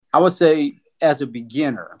I would say as a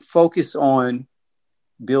beginner, focus on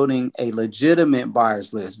building a legitimate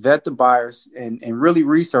buyers list, vet the buyers and really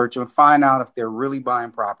research and find out if they're really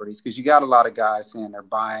buying properties. Cause you got a lot of guys saying they're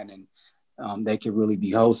buying and they could really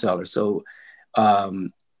be wholesalers. So um,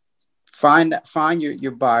 find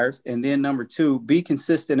your buyers. And then number two, be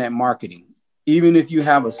consistent at marketing. Even if you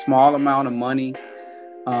have a small amount of money,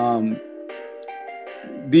 um,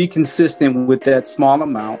 be consistent with that small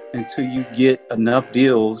amount until you get enough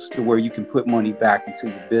deals to where you can put money back into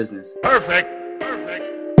your business. Perfect. Perfect.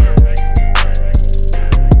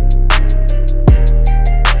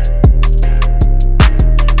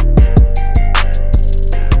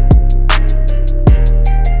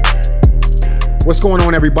 What's going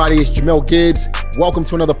on, everybody? It's Jamel Gibbs. Welcome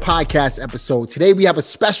to another podcast episode. Today, we have a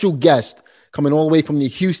special guest coming all the way from the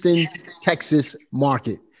Houston, Texas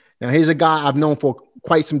market. Now, here's a guy I've known for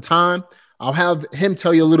quite some time. I'll have him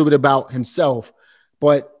tell you a little bit about himself,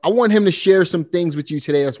 but I want him to share some things with you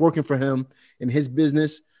today that's working for him in his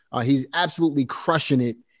business. He's absolutely crushing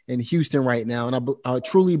it in Houston right now, and I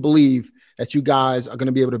truly believe that you guys are going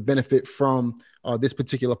to be able to benefit from this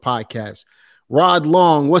particular podcast. Rod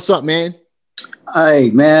Long, what's up, man?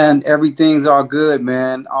 Hey, man, everything's all good,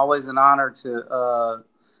 man. Always an honor to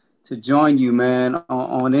join you, man,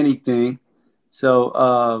 on anything.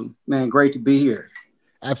 So, man, great to be here.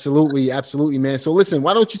 Absolutely, absolutely, man. So listen,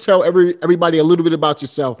 why don't you tell everybody a little bit about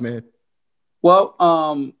yourself, man? Well,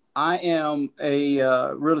 I am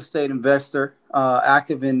a real estate investor,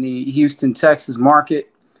 active in the Houston, Texas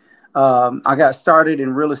market. I got started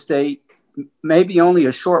in real estate maybe only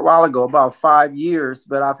a short while ago, about 5 years,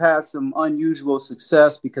 but I've had some unusual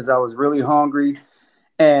success because I was really hungry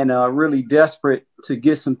and really desperate to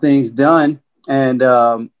get some things done. And,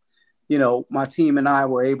 you know, my team and I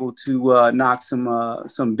were able to knock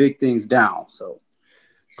some big things down. So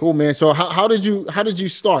cool, man. So how did you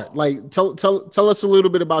start? Like, tell us a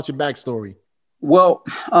little bit about your backstory. Well,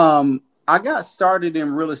 I got started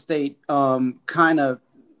in real estate kind of,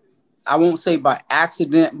 I won't say by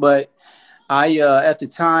accident, but at the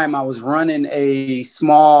time I was running a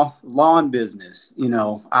small lawn business. You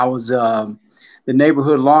know, I was the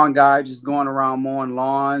neighborhood lawn guy, just going around mowing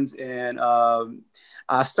lawns. And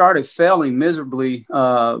I started failing miserably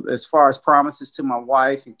as far as promises to my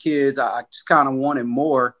wife and kids. I just kind of wanted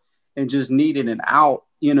more and just needed an out,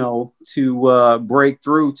 you know, to break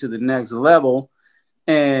through to the next level.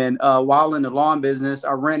 And while in the lawn business,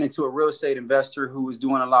 I ran into a real estate investor who was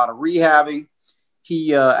doing a lot of rehabbing.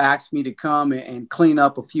 He asked me to come and clean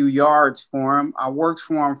up a few yards for him. I worked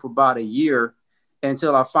for him for about a year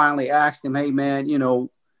until I finally asked him, hey, man, you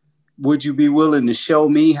know, would you be willing to show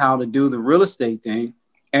me how to do the real estate thing?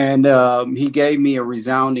 And he gave me a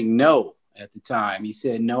resounding no at the time. He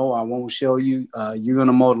said, no, I won't show you. You're going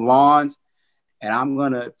to mow the lawns and I'm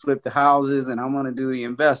going to flip the houses and I'm going to do the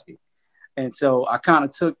investing. And so I kind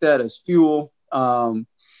of took that as fuel.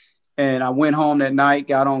 And I went home that night,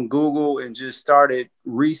 got on Google and just started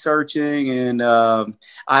researching. And I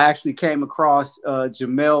actually came across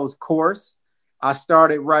Jamel's course. I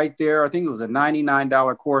started right there. I think it was a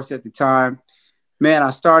 $99 course at the time. Man,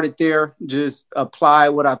 I started there, just apply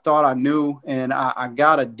what I thought I knew. And I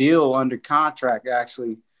got a deal under contract,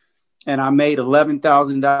 actually. And I made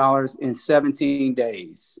 $11,000 in 17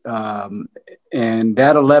 days. And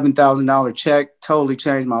that $11,000 check totally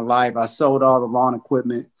changed my life. I sold all the lawn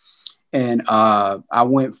equipment. And I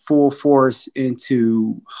went full force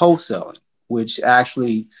into wholesaling, which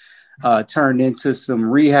actually turned into some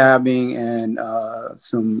rehabbing and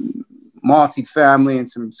some multifamily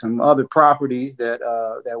and some other properties that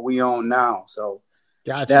we own now. So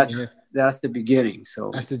gotcha, that's the beginning.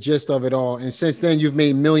 So that's the gist of it all. And since then, you've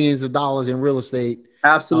made millions of dollars in real estate.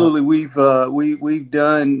 Absolutely, we've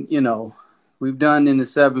done, you know, we've done in the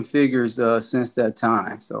seven figures since that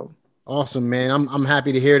time. So. Awesome, man. I'm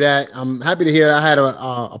happy to hear that. I'm happy to hear that I had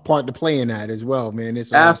a part to play in that as well, man.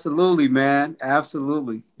 It's absolutely, man.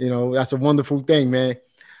 Absolutely. You know, that's a wonderful thing, man.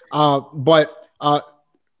 But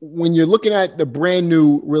when you're looking at the brand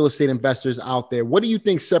new real estate investors out there, what do you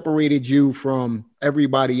think separated you from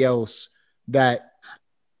everybody else that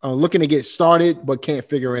are looking to get started but can't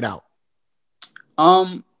figure it out?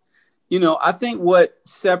 You know, I think what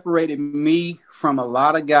separated me from a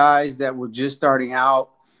lot of guys that were just starting out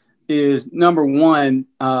is number one,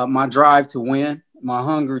 my drive to win, my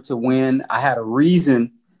hunger to win. I had a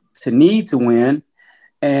reason to need to win,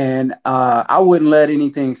 and I wouldn't let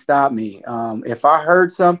anything stop me. If I heard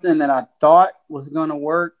something that I thought was going to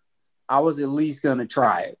work, I was at least going to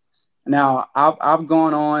try it. Now, I've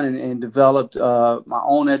gone on and developed my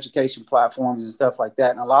own education platforms and stuff like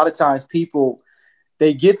that. And a lot of times people,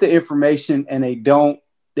 they get the information and they don't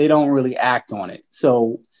they don't really act on it.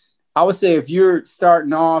 So I would say if you're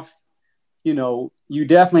starting off, you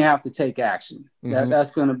definitely have to take action.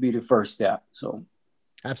 That's going to be the first step. So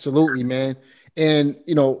absolutely, man. And,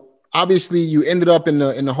 obviously you ended up in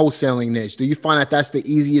the wholesaling niche. Do you find that that's the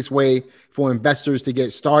easiest way for investors to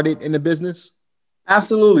get started in the business?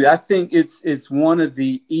 Absolutely. I think it's one of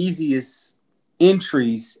the easiest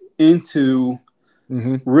entries into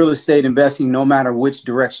real estate investing, no matter which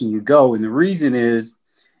direction you go. And the reason is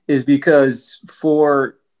because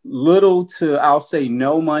for little to, I'll say,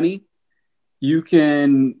 no money, you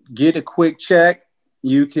can get a quick check.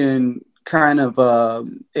 You can kind of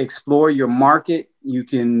explore your market. You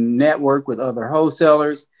can network with other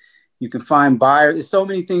wholesalers. You can find buyers. There's so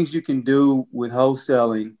many things you can do with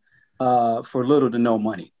wholesaling for little to no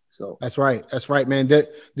money. So that's right, man. Do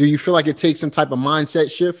you feel like it takes some type of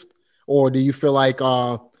mindset shift, or do you feel like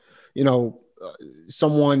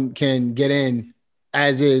someone can get in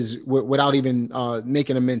as is without even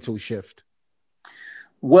making a mental shift?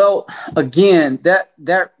 Well, again,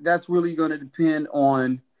 that's really going to depend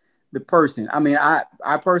on the person. I mean, I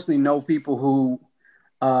personally know people who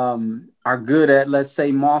are good at, let's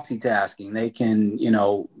say, multitasking. They can,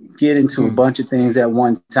 get into a bunch of things at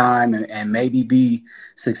one time and maybe be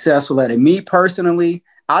successful at it. Me personally,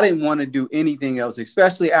 I didn't want to do anything else,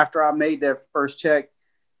 especially after I made that first check.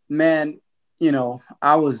 Man,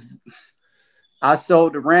 I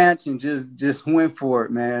sold the ranch and just went for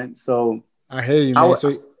it, man. So I hear you, man.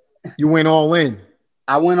 So you went all in.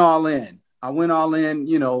 I went all in,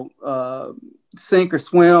 sink or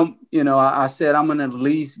swim. I said, I'm going to at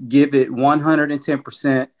least give it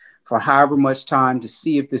 110% for however much time to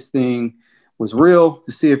see if this thing was real,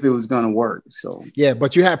 to see if it was going to work. So, yeah,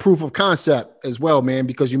 but you had proof of concept as well, man,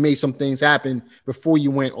 because you made some things happen before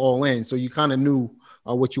you went all in. So you kind of knew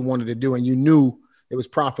what you wanted to do, and you knew it was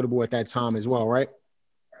profitable at that time as well, right?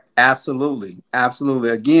 Absolutely.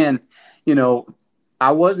 Again,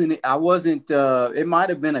 I wasn't, it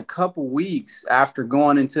might've been a couple weeks after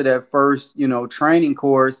going into that first, training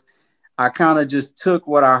course. I kind of just took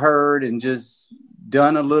what I heard and just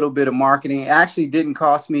done a little bit of marketing. It actually didn't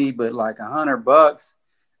cost me, but like $100.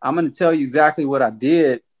 I'm going to tell you exactly what I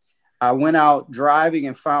did. I went out driving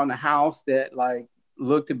and found a house that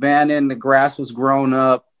looked abandoned. The grass was grown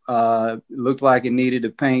up, looked like it needed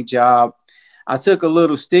a paint job. I took a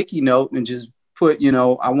little sticky note and just put,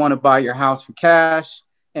 I want to buy your house for cash,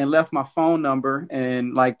 and left my phone number.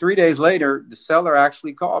 And 3 days later, the seller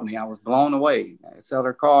actually called me. I was blown away. The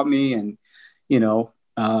seller called me, and,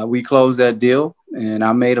 we closed that deal, and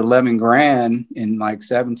I made 11 grand in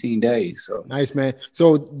 17 days. So nice, man.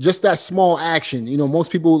 So just that small action,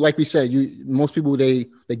 most people, like we said, most people, they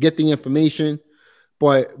get the information,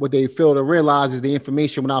 but what they fail to realize is the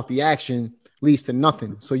information without the action leads to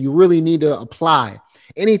nothing. So you really need to apply.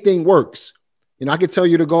 Anything works. I could tell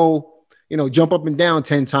you to go, jump up and down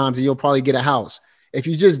 10 times and you'll probably get a house. If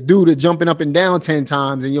you just do the jumping up and down 10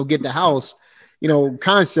 times and you'll get the house,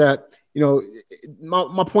 concept,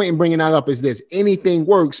 my point in bringing that up is this: anything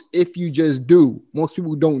works if you just do. Most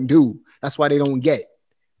people don't do. That's why they don't get,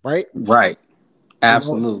 right? Right.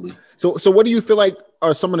 Absolutely. So what do you feel like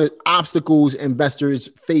are some of the obstacles investors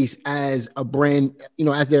face as a brand,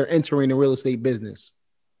 as they're entering the real estate business?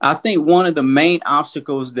 I think one of the main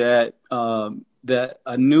obstacles that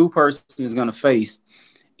a new person is going to face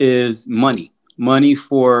is money.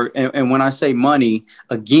 And when I say money,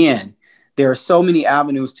 again, there are so many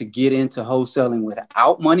avenues to get into wholesaling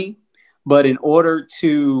without money, but in order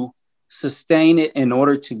to sustain it, in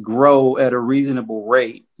order to grow at a reasonable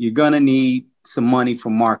rate, you're going to need some money for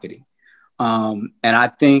marketing. And I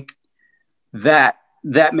think that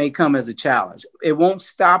may come as a challenge. It won't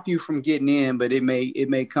stop you from getting in, but it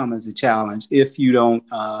may come as a challenge if you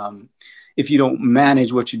don't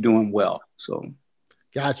manage what you're doing well. So.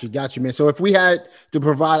 Got you, man. So if we had to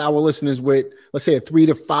provide our listeners with, let's say, a 3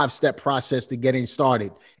 to 5 step process to getting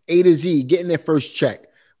started, A to Z, getting their first check,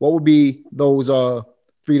 what would be those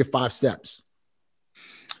 3 to 5 steps?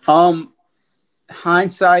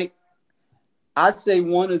 Hindsight, I'd say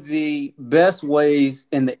one of the best ways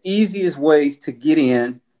and the easiest ways to get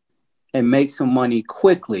in and make some money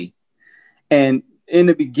quickly. And in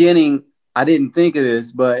the beginning, I didn't think of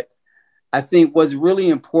this, but I think what's really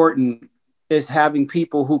important is having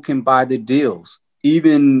people who can buy the deals,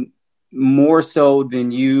 even more so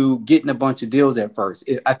than you getting a bunch of deals at first.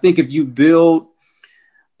 I think if you build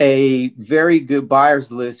a very good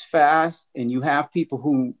buyers list fast and you have people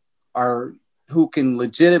who can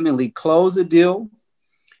legitimately close a deal,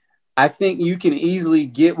 I think you can easily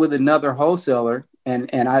get with another wholesaler. And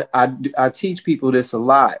I teach people this a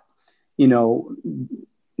lot.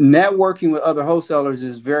 networking with other wholesalers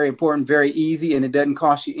is very important, very easy, and it doesn't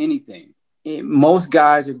cost you anything. Most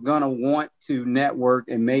guys are going to want to network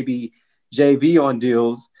and maybe JV on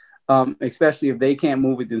deals, especially if they can't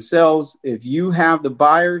move it themselves. If you have the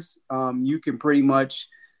buyers, you can pretty much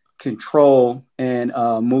control and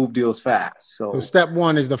move deals fast. So step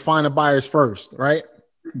one is to find the buyers first, right?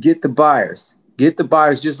 Get the buyers.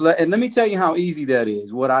 And let me tell you how easy that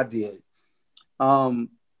is. What I did.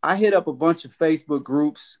 I hit up a bunch of Facebook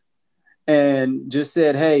groups and just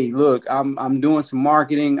said, hey, look, I'm doing some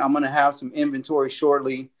marketing. I'm going to have some inventory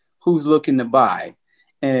shortly. Who's looking to buy?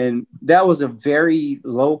 And that was a very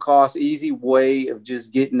low cost, easy way of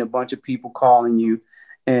just getting a bunch of people calling you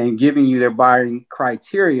and giving you their buying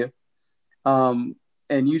criteria. And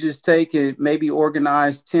you just take it, maybe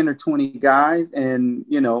organize 10 or 20 guys. And,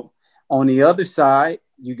 on the other side,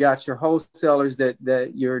 you got your wholesalers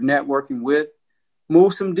that you're networking with.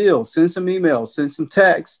 Move some deals, send some emails, send some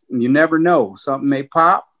texts. You never know. Something may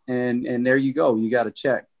pop and there you go. You got to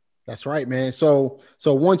check. That's right, man. So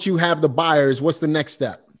once you have the buyers, what's the next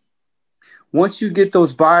step? Once you get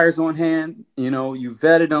those buyers on hand, you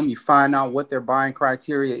vetted them, you find out what their buying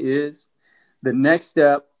criteria is. The next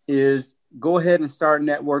step is go ahead and start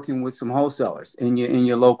networking with some wholesalers in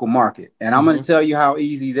your local market. And I'm going to tell you how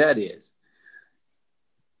easy that is.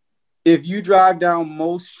 If you drive down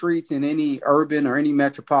most streets in any urban or any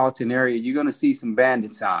metropolitan area, you're going to see some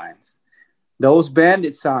bandit signs. Those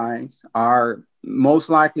bandit signs are most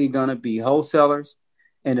likely going to be wholesalers.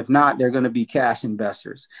 And if not, they're going to be cash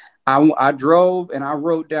investors. I drove and I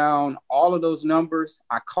wrote down all of those numbers.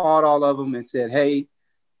 I called all of them and said, hey,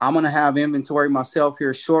 I'm going to have inventory myself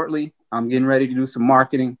here shortly. I'm getting ready to do some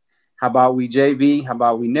marketing. How about we JV? How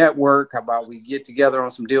about we network? How about we get together on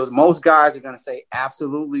some deals? Most guys are going to say,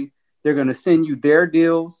 absolutely. They're going to send you their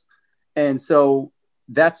deals. And so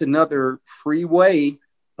that's another free way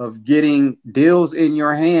of getting deals in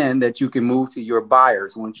your hand that you can move to your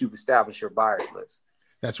buyers once you've established your buyers list.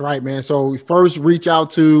 That's right, man. So first reach out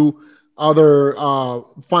to other,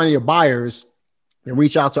 finding your buyers and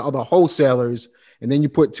reach out to other wholesalers. And then you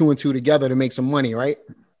put 2 and 2 together to make some money, right?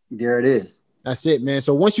 There it is. That's it, man.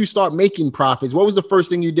 So once you start making profits, what was the first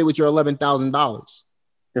thing you did with your $11,000?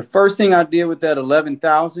 The first thing I did with that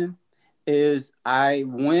 $11,000 is I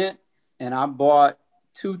went and I bought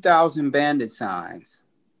 2,000 bandit signs.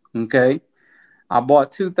 Okay. I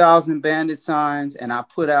bought 2,000 bandit signs and I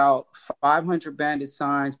put out 500 bandit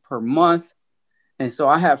signs per month. And so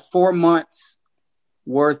I have 4 months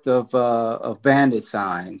worth of bandit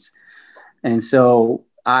signs. And so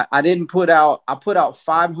I put out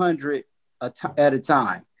 500 at a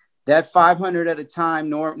time. That 500 at a time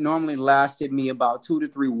normally lasted me about 2 to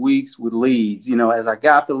 3 weeks with leads. As I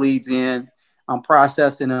got the leads in, I'm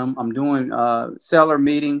processing them. I'm doing seller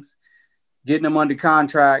meetings, getting them under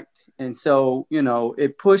contract. And so,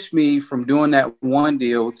 it pushed me from doing that one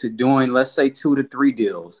deal to doing, let's say, 2 to 3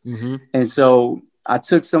 deals. Mm-hmm. And so I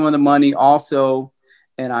took some of the money also,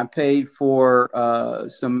 and I paid for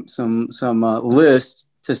some lists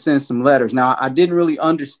to send some letters. Now, I didn't really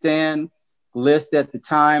understand list at the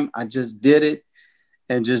time. I just did it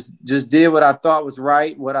and just did what I thought was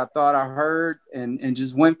right, what I thought I heard, and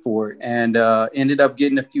just went for it, and ended up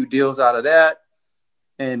getting a few deals out of that.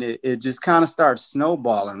 And it just kind of started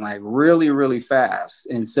snowballing like really, really fast.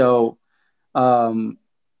 And so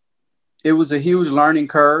it was a huge learning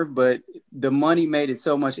curve, but the money made it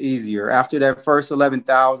so much easier. After that first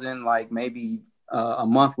 11,000, like maybe a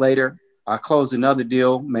month later, I closed another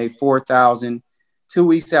deal, made 4,000. 2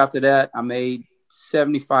 weeks after that, I made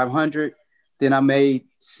 7,500. Then I made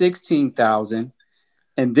 16,000.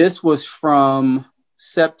 And this was from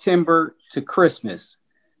September to Christmas.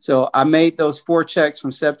 So I made those 4 checks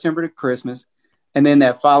from September to Christmas. And then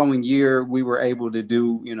that following year, we were able to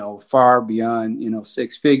do, far beyond,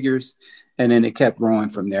 6 figures. And then it kept growing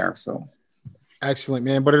from there. So excellent,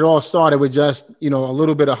 man. But it all started with just, a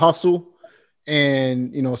little bit of hustle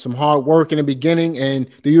and, some hard work in the beginning. And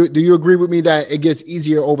do you agree with me that it gets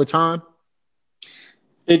easier over time?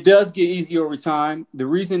 It does get easier over time. The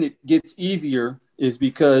reason it gets easier is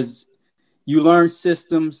because you learn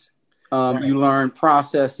systems, right. You learn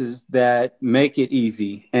processes that make it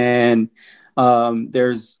easy. And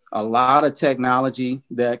there's a lot of technology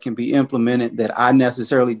that can be implemented that I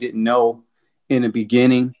necessarily didn't know in the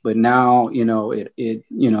beginning, but now,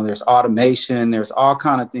 there's automation, there's all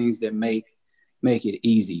kind of things that make it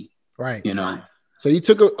easy. Right. So you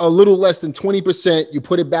took a little less than 20%, you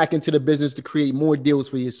put it back into the business to create more deals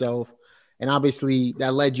for yourself. And obviously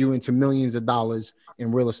that led you into millions of dollars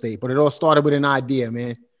in real estate, but it all started with an idea,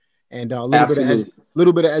 man. And a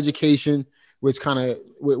little bit of education. which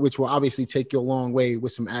will obviously take you a long way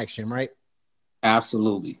with some action, right?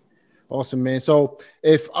 Absolutely. Awesome, man. So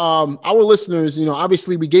if our listeners,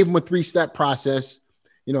 obviously we gave them a 3-step process.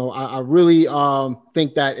 I really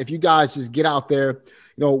think that if you guys just get out there,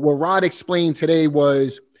 what Rod explained today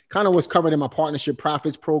was kind of what's covered in my Partnership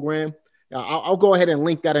Profits program. I'll go ahead and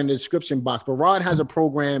link that in the description box. But Rod has a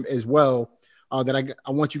program as well that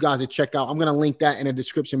I want you guys to check out. I'm going to link that in the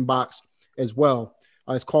description box as well.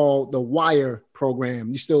 It's called the Wire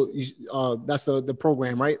program. That's the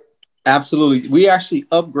program, right? Absolutely. We actually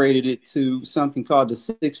upgraded it to something called the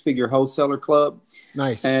 6-Figure Wholesaler Club.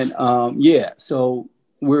 Nice. And so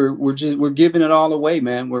we're giving it all away,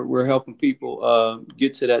 man. We're helping people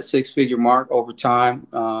get to that 6-figure mark over time.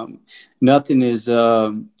 Nothing is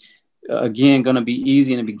again going to be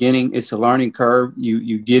easy in the beginning. It's a learning curve.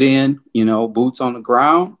 You get in, boots on the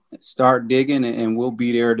ground, start digging, and we'll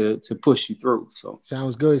be there to push you through. So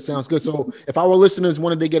sounds good. So if our listeners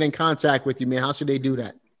wanted to get in contact with you, man, how should they do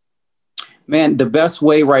that? Man, the best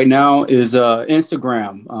way right now is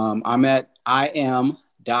Instagram. I'm at im.rodlong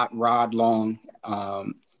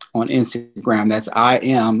on Instagram. That's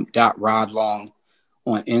im.rodlong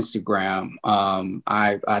on Instagram.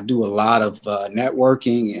 I do a lot of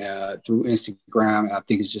networking through Instagram, and I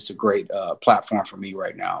think it's just a great platform for me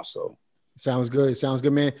right now. So sounds good,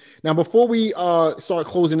 man. Now, before we start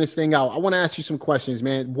closing this thing out, I want to ask you some questions,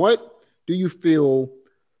 man. What do you feel,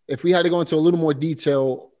 if we had to go into a little more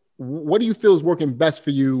detail, what do you feel is working best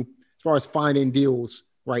for you as far as finding deals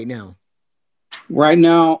right now? Right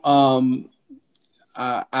now,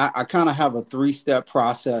 I kind of have a 3-step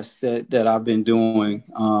process that I've been doing.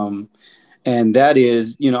 And that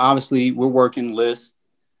is, obviously we're working lists.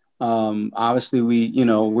 Obviously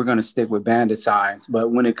we're going to stick with bandit signs,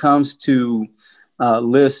 but when it comes to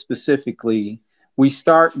lists specifically, we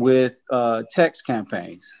start with text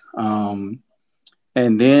campaigns. And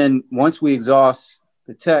then once we exhaust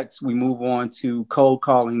the text, we move on to cold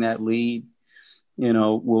calling that lead.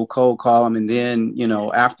 We'll cold call them. And then,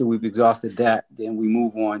 after we've exhausted that, then we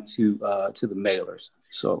move on to the mailers.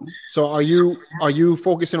 So are you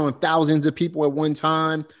focusing on thousands of people at one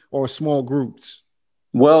time or small groups?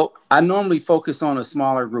 Well, I normally focus on a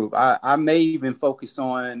smaller group. I may even focus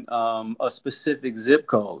on a specific zip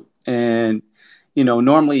code. And,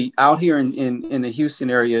 normally out here in the Houston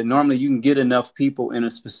area, normally you can get enough people in a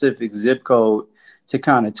specific zip code to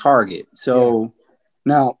kind of target. So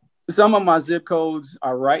now some of my zip codes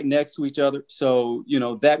are right next to each other. So,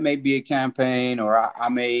 that may be a campaign, or I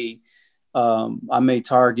may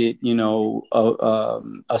target,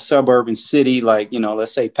 a suburban city, like,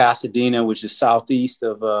 let's say Pasadena, which is southeast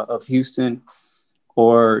of Houston,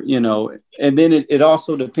 or, and then it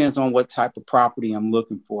also depends on what type of property I'm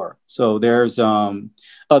looking for. So there's other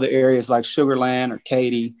areas like Sugar Land or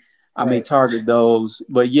Katy. I may target those,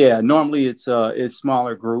 but yeah, normally it's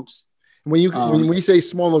smaller groups. When you say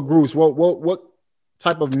smaller groups, what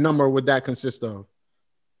type of number would that consist of?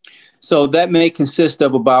 So that may consist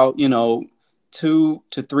of about 200 to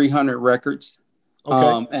 300 records.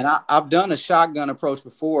 Okay. And I've done a shotgun approach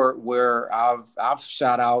before where I've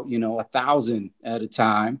shot out 1,000 at a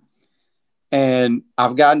time, and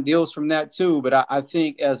I've gotten deals from that too. But I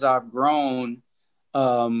think as I've grown,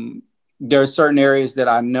 there are certain areas that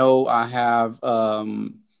I know I have,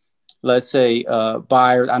 let's say,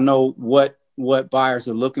 buyers. I know what buyers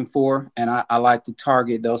are looking for, and I like to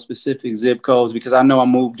target those specific zip codes because I know I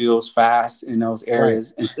move deals fast in those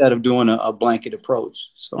areas instead of doing a blanket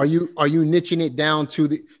approach. So are you niching it down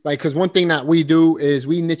to because one thing that we do is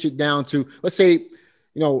we niche it down to, let's say,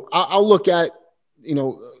 I'll look at,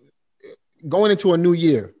 going into a new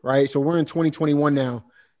year, right? So we're in 2021 now.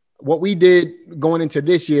 What we did going into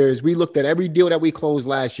this year is we looked at every deal that we closed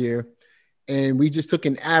last year, and we just took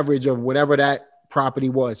an average of whatever that property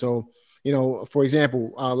was. So, for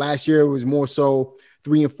example, last year it was more so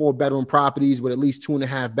 3 and 4 bedroom properties with at least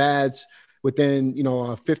 2.5 baths within, a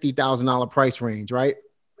 $50,000 price range, right?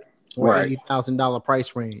 Or $80,000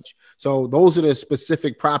 price range. So those are the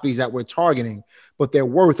specific properties that we're targeting, but they're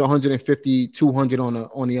worth 150, 200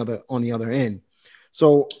 on the other end.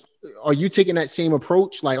 So are you taking that same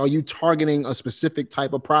approach? Like, are you targeting a specific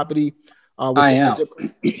type of property? I am.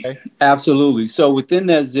 Okay. Absolutely. So within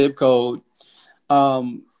that zip code,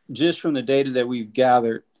 just from the data that we've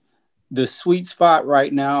gathered, the sweet spot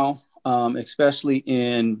right now, especially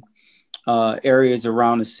in areas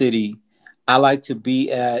around the city, I like to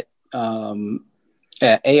be at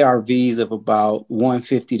ARVs of about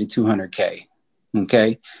 150 to 200K.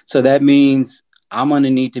 Okay. So that means I'm going to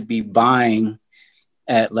need to be buying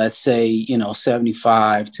at, let's say,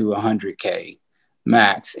 75 to 100K.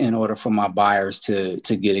 max in order for my buyers to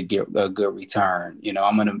get a good return. You know,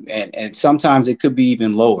 and sometimes it could be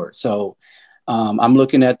even lower. So I'm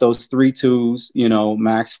looking at those 3 twos, you know,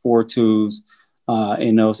 max 4 twos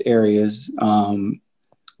in those areas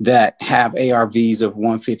that have ARVs of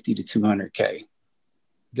 150 to 200K.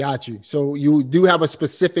 Got you. So you do have a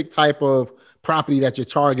specific type of property that you're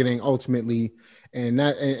targeting ultimately, and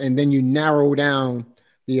then you narrow down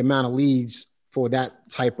the amount of leads for that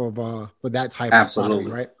type of Absolutely. property,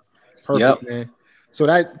 right? Perfect, man. So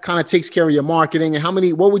that kind of takes care of your marketing. And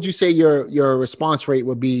what would you say your response rate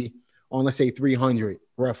would be on, let's say 300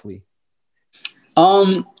 roughly?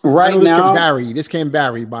 Right now, this can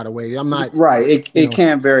vary, by the way. I'm not right. It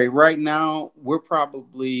can vary. Right now, we're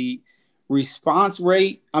probably response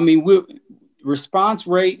rate. I mean, response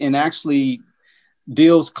rate and actually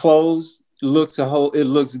deals closed it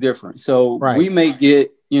looks different. So we may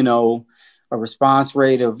get, you know, a response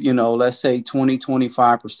rate of, you know, let's say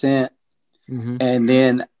 20-25%. And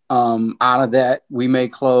then out of that, we may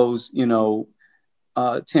close, you know,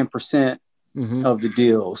 10% of the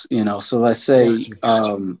deals, you know. So let's say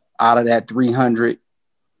out of that 300,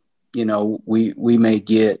 you know, we may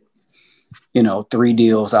get, you know, 3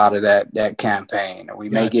 deals out of that campaign, or we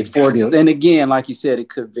may get 4 deals. And again, like you said, it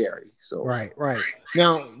could vary. So right.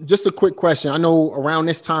 Now, just a quick question. I know around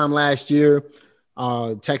this time last year,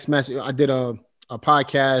 text message, I did a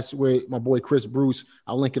podcast with my boy Chris Bruce.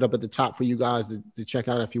 I'll link it up at the top for you guys to check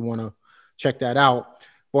out if you want to check that out.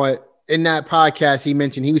 But in that podcast, he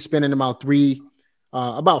mentioned he was spending about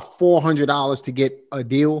 $400 to get a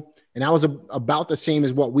deal, and that was about the same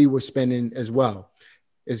as what we were spending as well,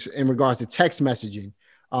 is in regards to text messaging.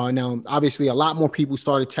 Now, obviously, a lot more people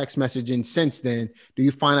started text messaging since then. Do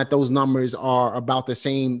you find that those numbers are about the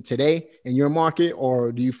same today in your market,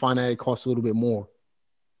 or do you find that it costs a little bit more?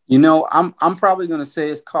 You know, I'm probably going to say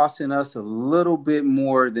it's costing us a little bit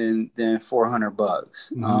more than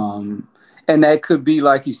 $400. And that could be,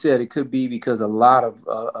 like you said, it could be because a lot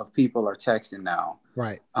of people are texting now.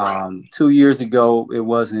 Right. 2 years ago, it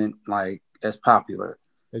wasn't like as popular.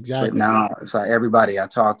 Exactly. But now it's like everybody I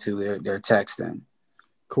talk to, they're texting.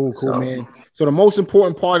 Cool, man. So the most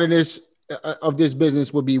important part of this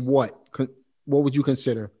business would be what? What would you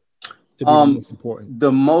consider to be the most important?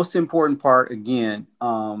 The most important part, again,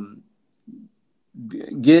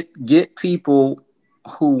 get people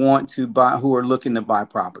who want to buy, who are looking to buy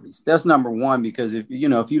properties. That's number one, because if you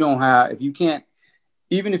can't,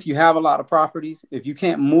 even if you have a lot of properties, if you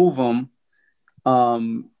can't move them,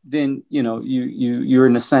 then you know you're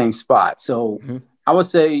in the same spot. So I would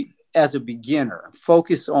say, as a beginner,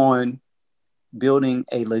 focus on building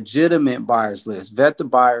a legitimate buyers list. Vet the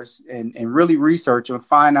buyers and really research and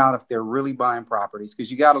find out if they're really buying properties, because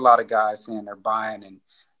you got a lot of guys saying they're buying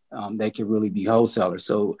and they could really be wholesalers.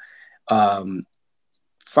 So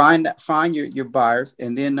find your buyers.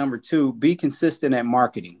 And then number 2, be consistent at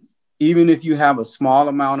marketing. Even if you have a small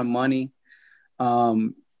amount of money,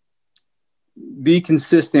 be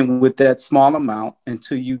consistent with that small amount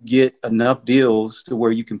until you get enough deals to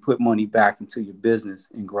where you can put money back into your business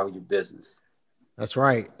and grow your business. That's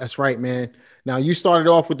right, man. Now, you started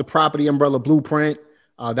off with the Property Umbrella Blueprint.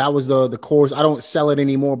 That was the course. I don't sell it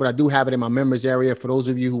anymore, but I do have it in my members area. For those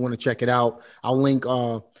of you who want to check it out, I'll link.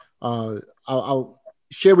 I'll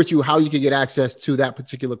share with you how you can get access to that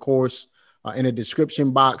particular course in the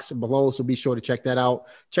description box below. So be sure to check that out.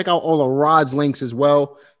 Check out all of Rod's links as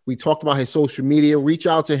well. We talked about his social media. Reach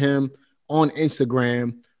out to him on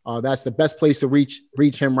Instagram. That's the best place to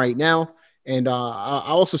reach him right now. And I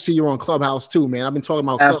also see you're on Clubhouse too, man. I've been talking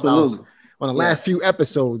about Clubhouse on the last few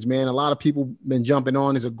episodes, man. A lot of people been jumping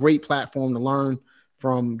on. It's a great platform to learn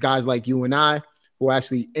from guys like you and I who are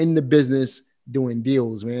actually in the business doing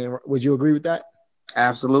deals, man. Would you agree with that?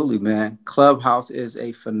 Absolutely, man. Clubhouse is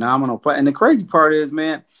a phenomenal place. And the crazy part is,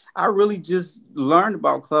 man, I really just learned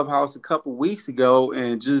about Clubhouse a couple weeks ago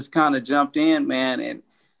and just kind of jumped in, man. And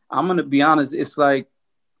I'm going to be honest, it's like,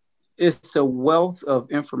 it's a wealth of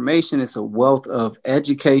information. It's a wealth of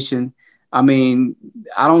education. I mean,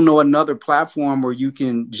 I don't know another platform where you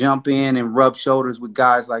can jump in and rub shoulders with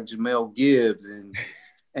guys like Jamel Gibbs and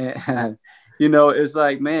you know, it's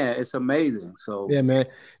like, man, it's amazing. So yeah, man.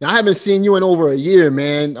 Now, I haven't seen you in over a year,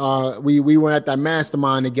 man. We were at that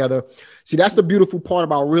mastermind together. See, that's the beautiful part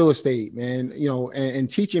about real estate, man. You know, and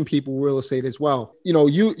teaching people real estate as well. You know,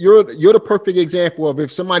 you're the perfect example of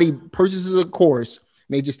if somebody purchases a course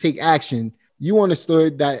and they just take action. You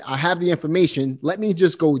understood that I have the information. Let me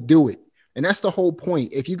just go do it. And that's the whole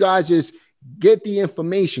point. If you guys just get the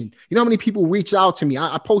information, you know how many people reach out to me?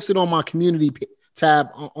 I posted on my community tab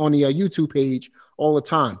on the YouTube page all the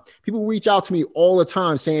time. People reach out to me all the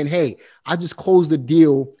time saying, hey, I just closed the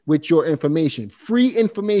deal with your information. Free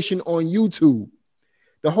information on YouTube.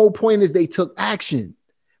 The whole point is they took action.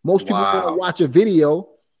 Most people want to watch a video.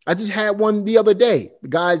 I just had one the other day. The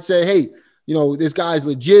guy said, hey, you know, this guy's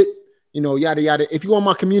legit, you know, yada, yada. If you go on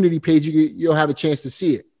my community page, you'll have a chance to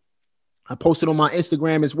see it. I posted on my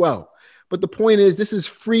Instagram as well. But the point is, this is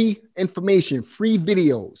free information, free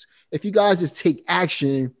videos. If you guys just take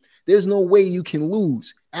action, there's no way you can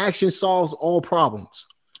lose. Action solves all problems,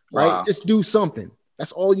 right? Wow. Just do something.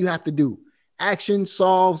 That's all you have to do. Action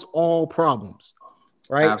solves all problems,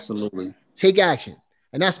 right? Absolutely. Take action.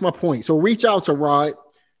 And that's my point. So reach out to Rod.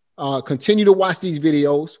 Continue to watch these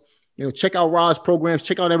videos. You know, check out Rod's programs.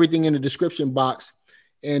 Check out everything in the description box.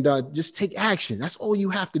 And just take action. That's all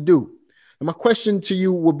you have to do. And my question to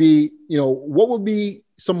you would be, you know, what would be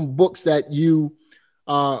some books that you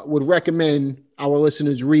would recommend our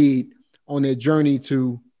listeners read on their journey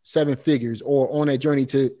to 7 figures or on their journey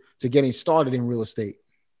to getting started in real estate?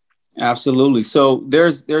 Absolutely. So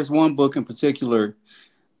there's one book in particular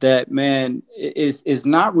that, man, is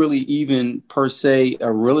not really even per se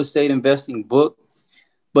a real estate investing book,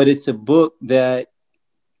 but it's a book that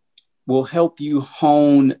will help you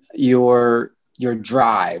hone your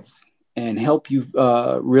drive and help you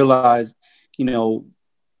realize, you know,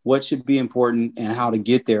 what should be important and how to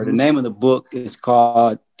get there. The name of the book is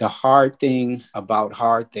called The Hard Thing About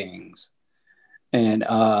Hard Things. And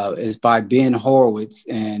it's by Ben Horowitz.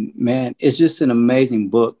 And man, it's just an amazing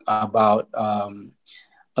book about a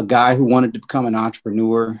guy who wanted to become an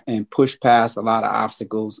entrepreneur and push past a lot of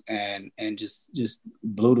obstacles and just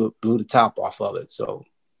blew the top off of it. So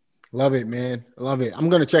love it, man. Love it. I'm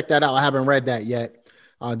going to check that out. I haven't read that yet.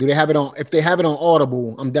 Do they have it on? If they have it on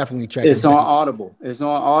Audible, I'm definitely checking. It's on Audible. It's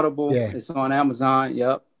on Audible. Yeah. It's on Amazon.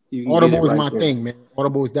 Yep. Audible is my thing, man.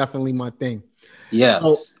 Audible is definitely my thing.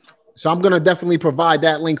 Yes. So I'm going to definitely provide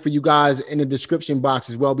that link for you guys in the description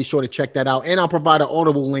box as well. Be sure to check that out. And I'll provide an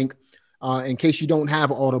Audible link in case you don't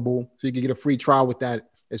have Audible, so you can get a free trial with that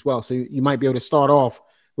as well. So you might be able to start off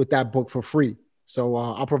with that book for free. So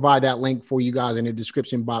I'll provide that link for you guys in the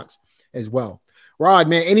description box as well. Rod,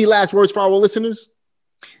 man, any last words for our listeners?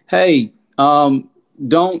 Hey, don't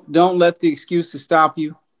let the excuses stop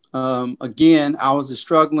you. Again, I was a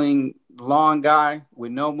struggling lawn guy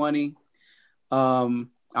with no money.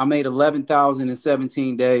 I made 11,000 in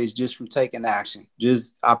 17 days just from taking action.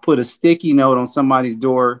 I put a sticky note on somebody's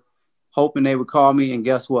door, hoping they would call me. And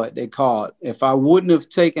guess what? They called. If I wouldn't have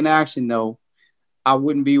taken action, though, I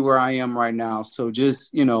wouldn't be where I am right now. So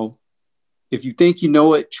just, you know, if you think you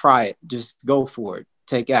know it, try it. Just go for it.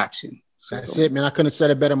 Take action. So that's it, man. I couldn't have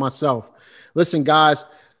said it better myself. Listen, guys,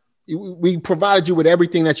 we provided you with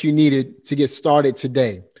everything that you needed to get started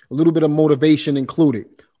today. A little bit of motivation included.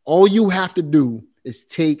 All you have to do is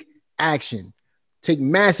take action. Take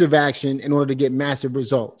massive action in order to get massive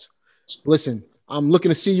results. Listen, I'm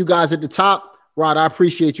looking to see you guys at the top. Rod, I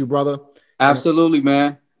appreciate you, brother. Absolutely,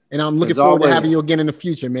 man. And I'm looking forward to having you again in the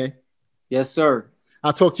future, man. Yes, sir.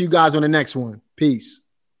 I'll talk to you guys on the next one. Peace.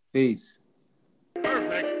 Peace.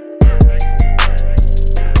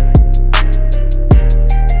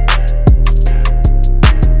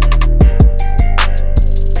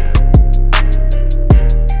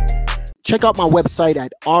 Check out my website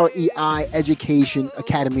at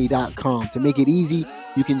reieducationacademy.com. To make it easy,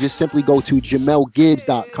 you can just simply go to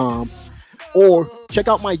jamelgibbs.com or check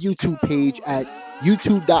out my YouTube page at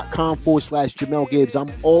youtube.com/Jamel Gibbs. I'm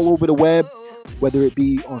all over the web, whether it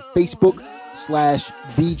be on Facebook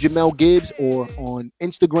 /The Jamel Gibbs or on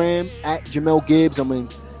Instagram at Jamel Gibbs. I'm on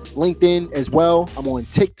LinkedIn as well. I'm on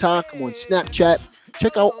TikTok. I'm on Snapchat.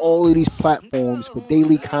 Check out all of these platforms for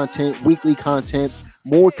daily content, weekly content,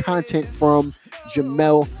 more content from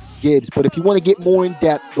Jamel Gibbs. But if you want to get more in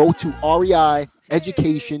depth, go to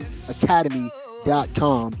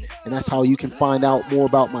reieducationacademy.com, and that's how you can find out more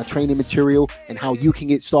about my training material and how you can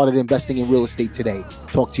get started investing in real estate today.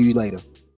 Talk to you later.